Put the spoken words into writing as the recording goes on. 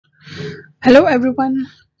Hello everyone.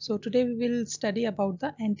 So today we will study about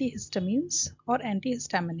the antihistamines or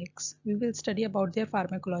antihistaminics. We will study about their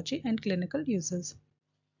pharmacology and clinical uses.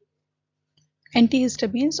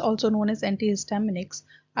 Antihistamines, also known as antihistaminics,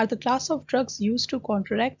 are the class of drugs used to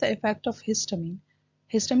counteract the effect of histamine.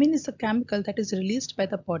 Histamine is a chemical that is released by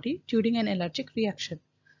the body during an allergic reaction.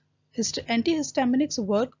 Antihistaminics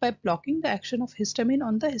work by blocking the action of histamine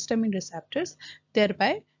on the histamine receptors,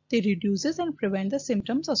 thereby they reduces and prevent the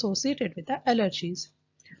symptoms associated with the allergies.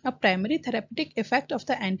 A primary therapeutic effect of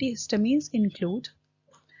the antihistamines include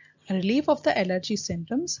relief of the allergy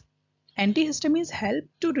symptoms. Antihistamines help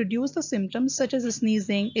to reduce the symptoms such as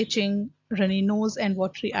sneezing, itching, runny nose, and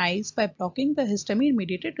watery eyes by blocking the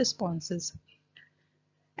histamine-mediated responses.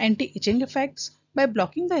 Anti-itching effects. By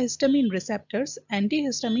blocking the histamine receptors,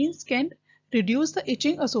 antihistamines can reduce the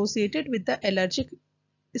itching associated with the allergic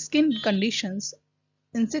skin conditions,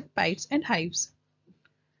 insect bites, and hives.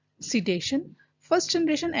 Sedation.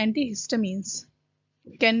 First-generation antihistamines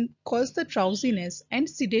can cause the drowsiness and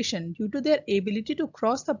sedation due to their ability to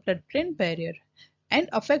cross the blood-brain barrier and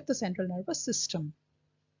affect the central nervous system.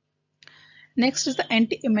 Next is the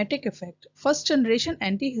antiemetic effect. First-generation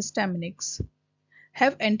antihistaminics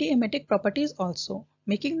have antiemetic properties also,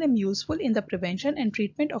 making them useful in the prevention and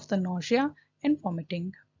treatment of the nausea and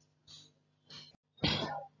vomiting.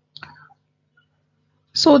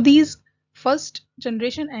 So these first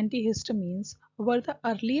generation antihistamines were the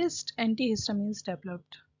earliest antihistamines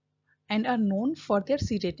developed and are known for their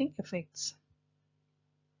sedating effects.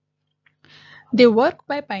 They work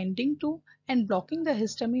by binding to and blocking the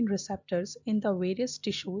histamine receptors in the various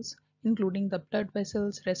tissues, including the blood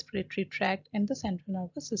vessels, respiratory tract, and the central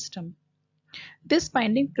nervous system. This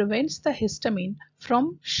binding prevents the histamine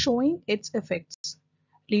from showing its effects,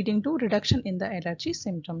 leading to reduction in the allergy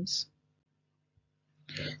symptoms.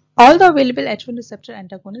 All the available H1 receptor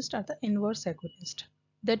antagonists are the inverse agonist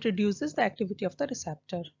that reduces the activity of the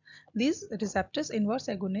receptor. These receptors inverse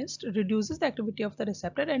agonist reduces the activity of the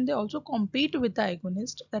receptor, and they also compete with the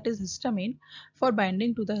agonist, that is histamine, for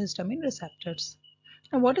binding to the histamine receptors.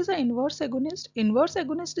 Now, what is the inverse agonist? Inverse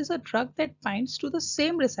agonist is a drug that binds to the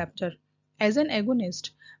same receptor as an agonist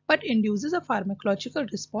but induces a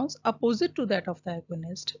pharmacological response opposite to that of the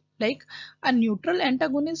agonist. Like a neutral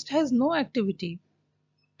antagonist has no activity.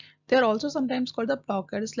 They are also sometimes called the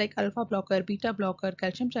blockers like alpha blocker, beta blocker,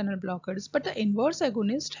 calcium channel blockers, but the inverse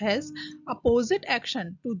agonist has opposite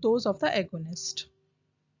action to those of the agonist.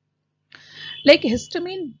 Like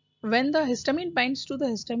histamine, when the histamine binds to the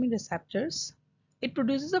histamine receptors, it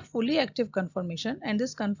produces a fully active conformation, and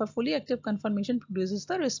this fully active conformation produces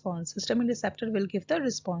the response. Histamine receptor will give the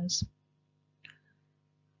response.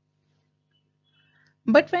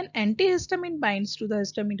 But when antihistamine binds to the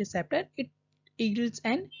histamine receptor, it yields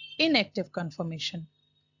an inactive conformation.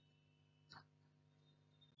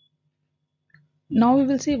 Now we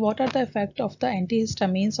will see what are the effects of the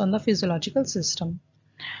antihistamines on the physiological system.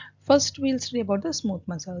 First, we'll study about the smooth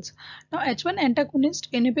muscles. Now, H1 antagonists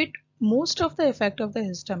inhibit most of the effect of the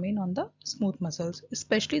histamine on the smooth muscles,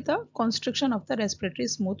 especially the constriction of the respiratory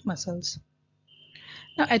smooth muscles.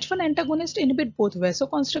 Now, H1 antagonists inhibit both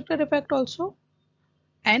vasoconstrictor effect also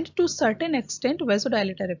and to certain extent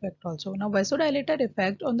vasodilator effect also. Now, vasodilator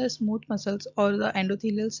effect on the smooth muscles or the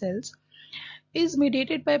endothelial cells is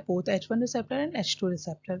mediated by both H1 receptor and H2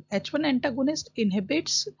 receptor. H1 antagonist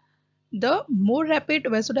inhibits the more rapid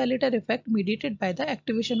vasodilator effect mediated by the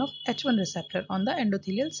activation of H1 receptor on the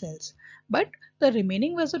endothelial cells. But the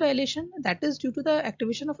remaining vasodilation, that is due to the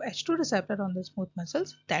activation of H2 receptor on the smooth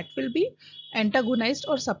muscles, that will be antagonized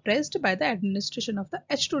or suppressed by the administration of the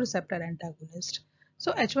H2 receptor antagonist.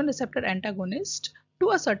 So H1 receptor antagonist to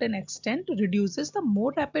a certain extent reduces the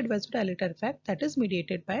more rapid vasodilator effect that is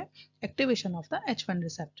mediated by activation of the H1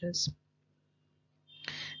 receptors.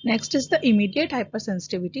 Next is the immediate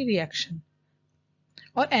hypersensitivity reaction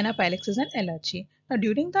or anaphylaxis and allergy. Now,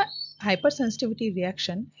 during the hypersensitivity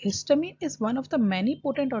reaction, histamine is one of the many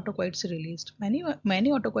potent autocoids released. Many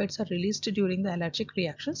autocoids are released during the allergic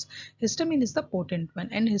reactions. Histamine is the potent one,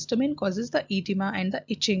 and histamine causes the edema and the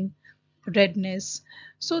itching, redness.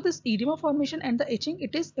 So this edema formation and the itching,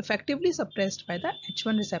 it is effectively suppressed by the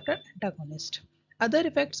H1 receptor antagonist. Other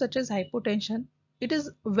effects such as hypotension, it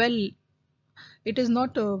is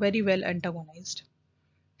not very well antagonized.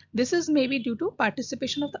 This is maybe due to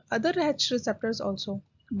participation of the other H receptors also,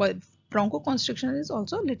 but bronchoconstriction is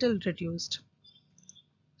also little reduced.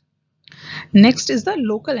 Next is the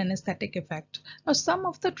local anesthetic effect. Now, some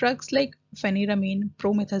of the drugs like phenyramine,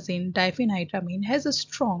 promethazine, diphenhydramine has a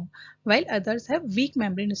strong, while others have weak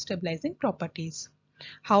membrane stabilizing properties.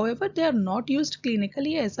 However, they are not used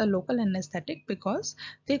clinically as a local anesthetic because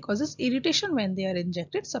they causes irritation when they are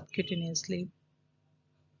injected subcutaneously.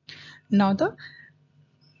 Now the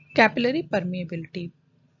capillary permeability.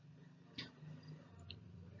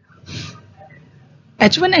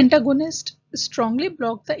 H1 antagonist strongly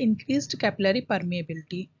block the increased capillary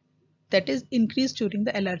permeability that is increased during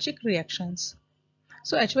the allergic reactions.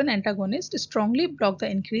 So H1 antagonists strongly block the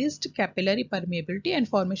increased capillary permeability and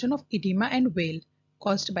formation of edema and wale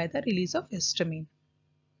caused by the release of histamine.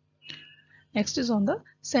 Next is on the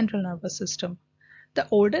central nervous system. The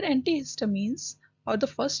older antihistamines or the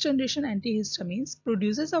first generation antihistamines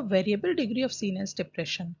produces a variable degree of CNS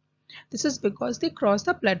depression. This is because they cross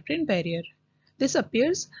the blood-brain barrier. This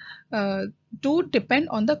appears to depend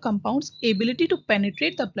on the compound's ability to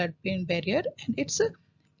penetrate the blood-brain barrier and its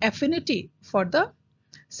affinity for the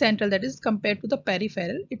central, that is compared to the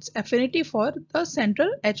peripheral, its affinity for the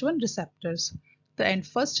central H1 receptors. The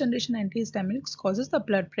first generation antihistaminics crosses the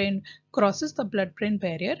blood-brain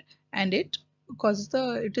barrier and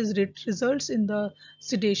results in the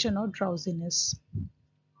sedation or drowsiness.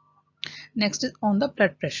 Next is on the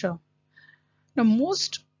blood pressure. Now,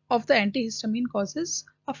 most of the antihistamine causes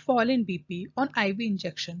a fall in BP on IV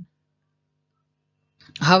injection.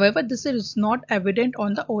 However, this is not evident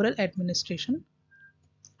on the oral administration.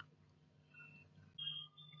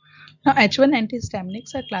 Now, H1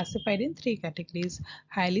 antihistaminics are classified in three categories: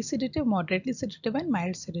 highly sedative, moderately sedative, and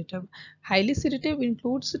mild sedative. Highly sedative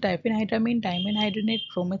includes diphenhydramine, dimenhydrinate,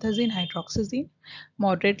 promethazine, hydroxyzine.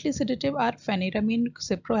 Moderately sedative are phenyramine,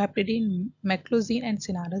 cyproheptadine, meclizine, and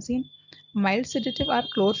cinnarizine. Mild sedative are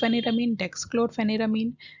chlorphenyramine,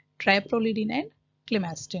 dexchlorphenyramine, triprolidine, and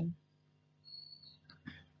clemastine.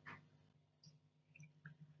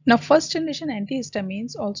 Now, first generation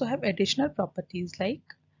antihistamines also have additional properties like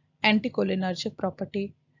anticholinergic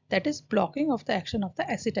property, that is blocking of the action of the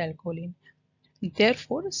acetylcholine.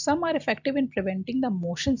 Therefore, some are effective in preventing the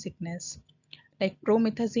motion sickness like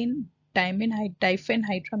promethazine,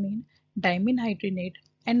 diphenhydramine, dimenhydrinate,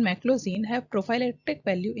 and meclizine have prophylactic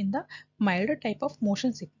value in the milder type of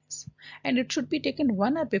motion sickness, and it should be taken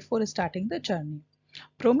 1 hour before starting the journey.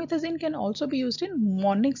 Promethazine can also be used in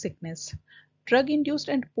morning sickness, drug-induced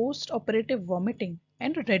and post-operative vomiting,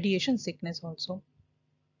 and radiation sickness also.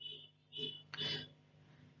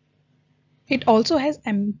 It also has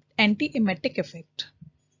anti-emetic effect.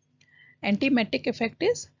 Anti-emetic effect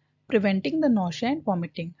is preventing the nausea and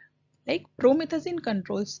vomiting. Like promethazine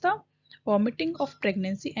controls the vomiting of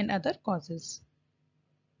pregnancy and other causes.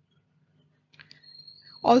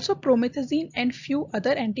 Also, promethazine and few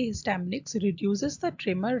other antihistaminics reduces the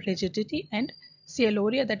tremor, rigidity, and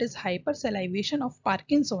cyalloria, that is hypersalivation of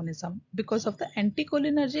Parkinsonism, because of the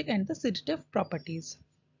anticholinergic and the sedative properties.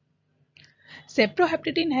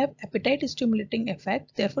 Cyproheptadine have appetite stimulating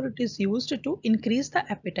effect, therefore it is used to increase the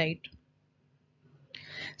appetite.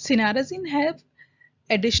 Cinnarizine have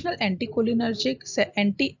additional anticholinergic,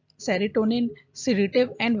 anti-serotonin, sedative,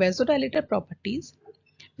 and vasodilator properties,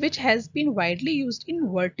 which has been widely used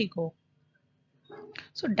in vertigo.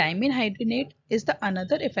 So dimenhydrinate is the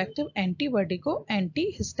another effective anti-vertigo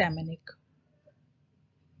antihistaminic.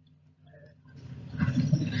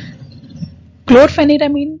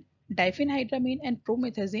 Chlorphenyramine, diphenhydramine, and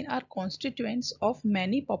promethazine are constituents of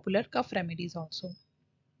many popular cough remedies also.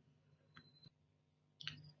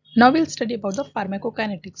 Now we'll study about the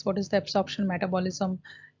pharmacokinetics. What is the absorption, metabolism,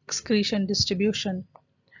 excretion, distribution?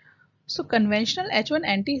 So conventional H1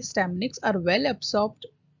 antihistaminics are well absorbed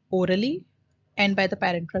orally and by the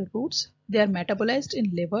parenteral routes. They are metabolized in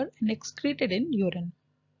liver and excreted in urine.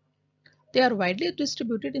 They are widely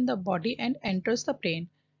distributed in the body and enters the brain.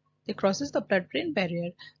 They crosses the blood-brain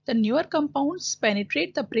barrier. The newer compounds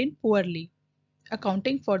penetrate the brain poorly,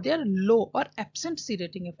 accounting for their low or absent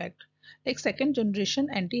sedating effect. Like second generation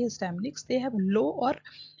antihistaminics, they have low or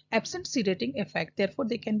absent sedating effect. Therefore,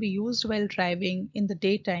 they can be used while driving in the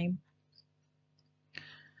daytime.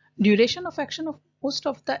 Duration of action of most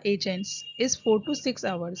of the agents is 4 to 6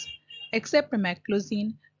 hours, except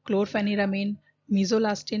meclizine, chlorphenyramine,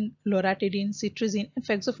 mesolastin, loratadine, cetirizine, and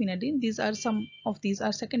fexofenadine. These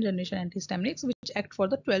are second generation antihistaminics which act for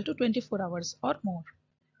the 12 to 24 hours or more.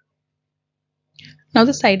 Now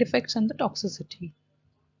the side effects and the toxicity.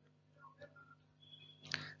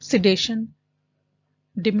 Sedation,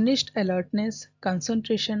 diminished alertness,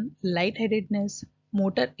 concentration, lightheadedness,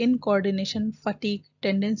 motor incoordination, fatigue,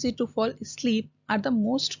 tendency to fall asleep are the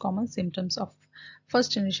most common symptoms of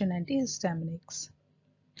first generation antihistaminics.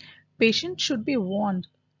 Patients should be warned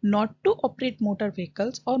not to operate motor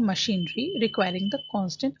vehicles or machinery requiring the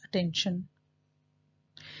constant attention.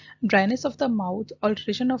 Dryness of the mouth,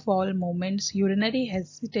 alteration of bowel movements, urinary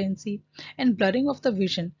hesitancy, and blurring of the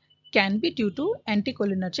vision can be due to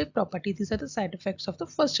anticholinergic property. These are the side effects of the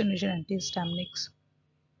first generation antihistaminics.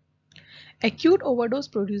 Acute overdose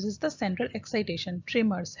produces the central excitation,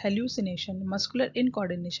 tremors, hallucination, muscular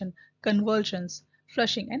incoordination, convulsions,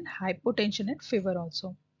 flushing, and hypotension and fever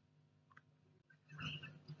also.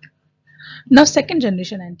 Now, second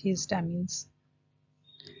generation antihistamines.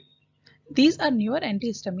 These are newer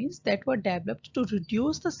antihistamines that were developed to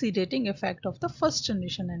reduce the sedating effect of the first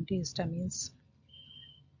generation antihistamines.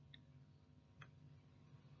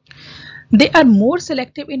 They are more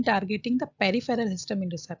selective in targeting the peripheral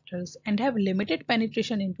histamine receptors and have limited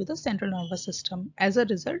penetration into the central nervous system. As a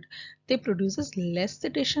result, they produce less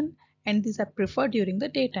sedation and these are preferred during the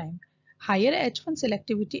daytime. Higher H1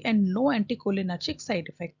 selectivity and no anticholinergic side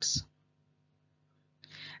effects.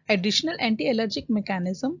 Additional anti-allergic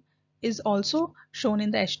mechanism is also shown in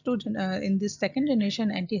the H2 in this second generation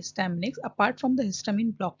antihistaminics apart from the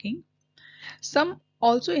histamine blocking. Some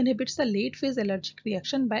also inhibits the late phase allergic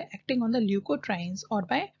reaction by acting on the leukotrienes or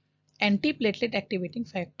by antiplatelet activating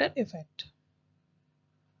factor effect.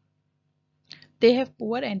 They have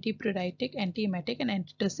poor antipruritic, antiemetic and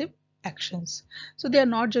antitussive actions. So they are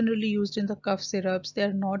not generally used in the cough syrups. They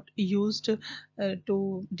are not used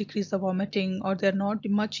to decrease the vomiting, or they are not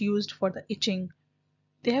much used for the itching.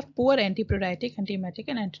 They have poor antipruritic, antiemetic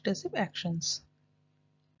and antitussive actions.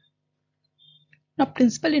 Now,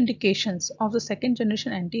 principal indications of the second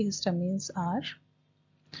generation antihistamines are: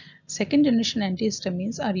 second generation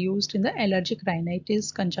antihistamines are used in the allergic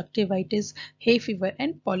rhinitis, conjunctivitis, hay fever,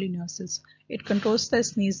 and polynosis. It controls the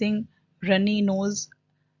sneezing, runny nose,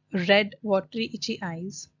 red, watery, itchy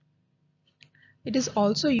eyes. It is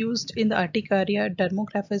also used in the urticaria,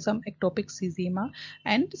 dermographism, ectopic eczema,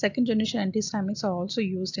 and second generation antihistamines are also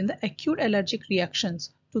used in the acute allergic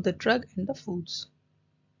reactions to the drug and the foods.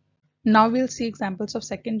 Now we'll see examples of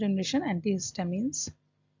second generation antihistamines.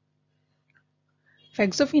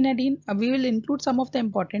 Fexofenadine, we will include some of the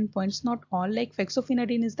important points, not all, like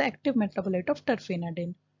fexofenadine is the active metabolite of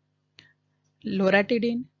terfenadine.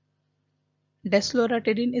 Loratadine,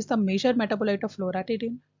 desloratadine is the major metabolite of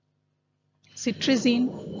loratadine. Cetirizine,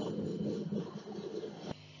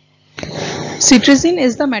 cetirizine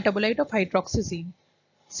is the metabolite of hydroxyzine.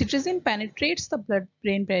 Cetirizine penetrates the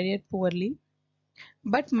blood-brain barrier poorly,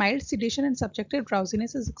 but mild sedation and subjective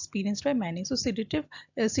drowsiness is experienced by many. So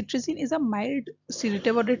cetirizine is a mild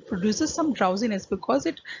sedative, or it produces some drowsiness because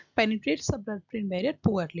it penetrates the blood-brain barrier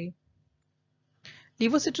poorly.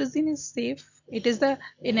 Levocetirizine is safe. It is the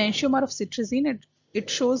enantiomer of cetirizine. It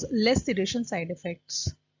shows less sedation side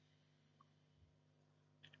effects.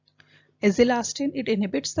 Ezelastine, it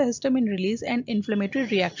inhibits the histamine release and inflammatory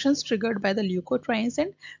reactions triggered by the leukotrienes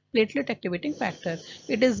and platelet activating factor.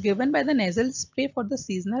 It is given by the nasal spray for the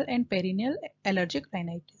seasonal and perennial allergic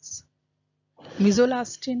rhinitis.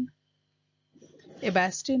 Mesolastine,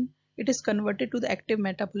 Avastin, it is converted to the active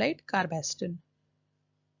metabolite carbastin.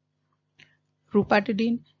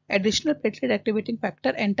 Rupatadine, additional platelet activating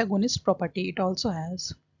factor antagonist property it also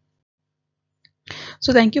has.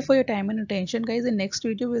 So thank you for your time and attention, guys. In next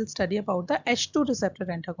video we'll study about the H2 receptor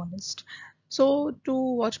antagonist. So to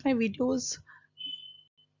watch my videos,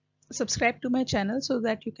 subscribe to my channel so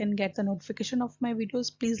that you can get the notification of my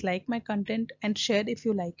videos. Please like my content and share if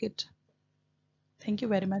you like it. Thank you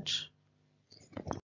very much.